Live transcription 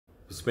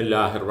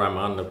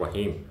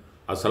Bismillahirrahmanirrahim.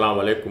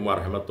 Assalamu alaikum wa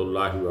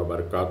rahmatullahi wa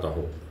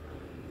barakatuhu.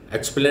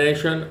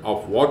 Explanation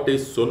of what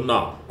is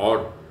Sunnah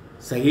or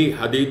Sahih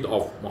Hadith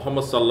of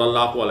Muhammad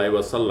sallallahu alaihi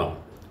wasallam.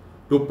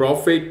 To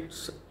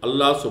prophets,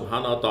 Allah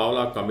subhanahu wa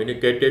ta'ala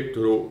communicated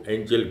through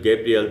angel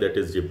Gabriel, that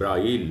is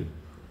Jibreel,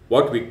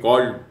 what we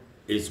call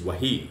is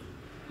Wahi.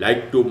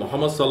 Like to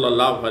Muhammad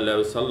sallallahu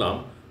alaihi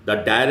wasallam, the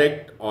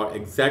direct or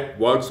exact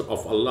words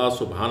of Allah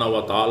subhanahu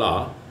wa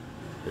ta'ala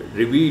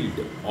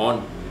revealed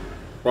on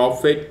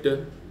prophet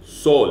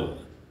soul.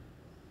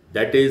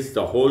 That is,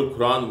 the whole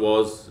Quran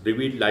was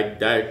revealed like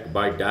that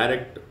by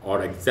direct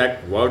or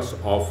exact words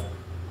of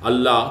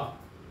Allah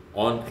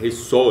on his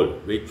soul,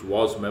 which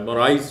was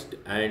memorized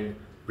and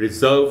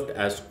preserved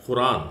as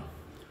Quran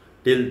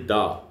till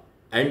the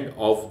end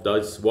of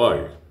this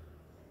world.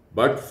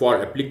 But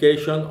for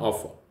application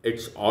of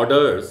its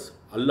orders,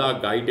 Allah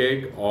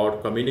guided or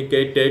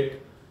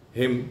communicated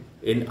him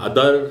in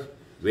other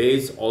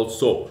ways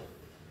also,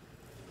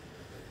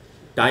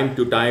 time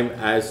to time,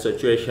 as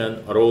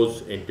situation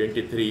arose in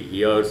 23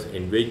 years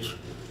in which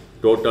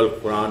total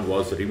Quran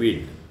was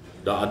revealed.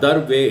 The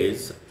other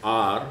ways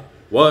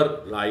were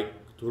like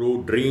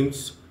through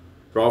dreams.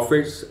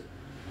 Prophets,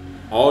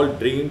 all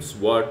dreams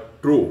were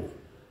true,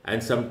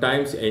 and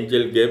sometimes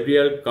angel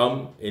Gabriel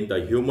come in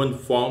the human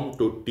form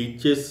to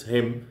teaches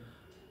him,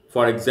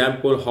 for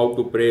example, how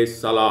to pray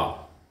Salah.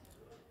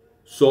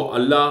 So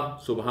Allah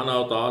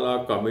subhanahu wa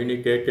ta'ala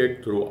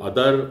communicated through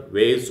other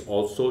ways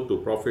also to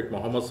Prophet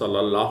Muhammad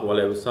sallallahu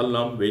alaihi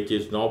wasallam, which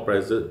is now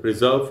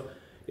preserved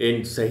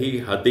in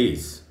Sahih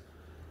Hadith,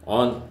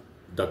 on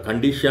the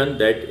condition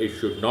that it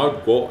should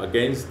not go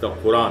against the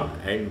Quran,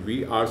 and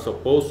we are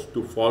supposed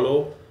to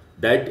follow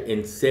that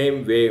in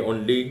same way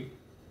only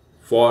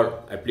for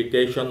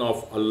application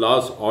of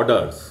Allah's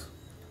orders.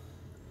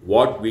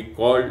 What we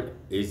call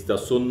is the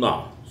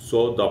Sunnah.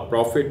 So the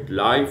Prophet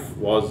life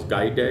was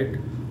guided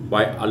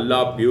by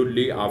Allah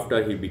purely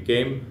after he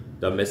became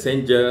the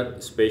messenger,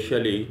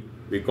 especially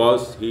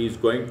because he is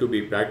going to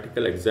be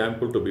practical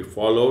example to be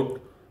followed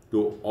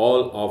to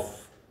all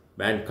of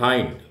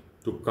mankind,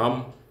 to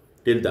come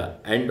till the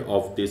end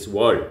of this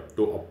world,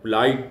 to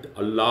apply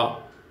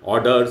Allah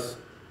orders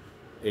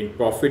in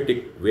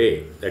prophetic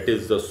way. That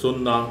is the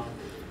Sunnah,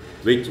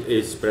 which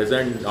is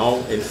present now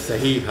in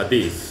Sahih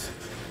Hadith.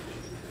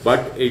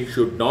 But it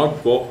should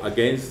not go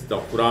against the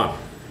Quran.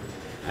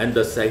 And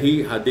the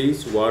Sahih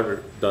Hadith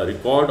were the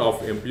record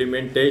of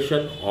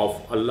implementation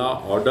of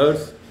Allah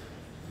orders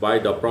by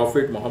the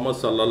Prophet Muhammad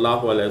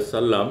sallallahu alaihi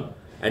wasallam,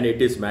 and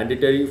it is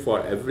mandatory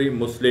for every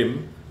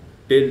Muslim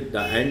till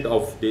the end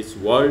of this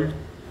world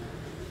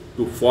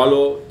to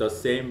follow the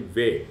same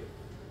way.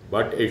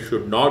 But it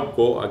should not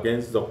go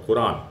against the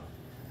Quran.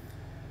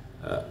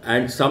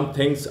 And some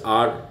things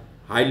are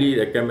highly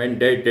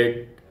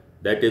recommended,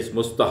 that is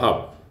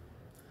mustahab.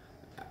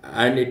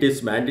 And it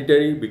is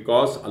mandatory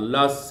because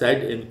Allah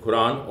said in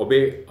Quran,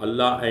 obey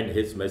Allah and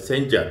His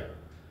messenger,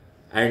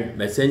 and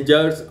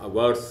messengers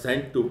were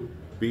sent to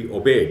be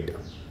obeyed.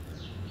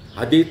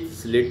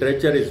 Hadith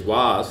literature is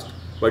vast,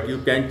 but you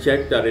can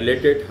check the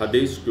related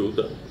hadiths to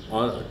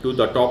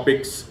the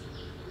topics,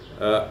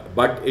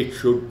 but it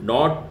should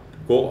not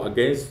go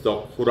against the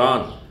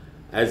Quran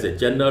as a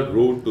general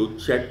rule to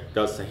check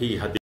the Sahih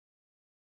Hadith.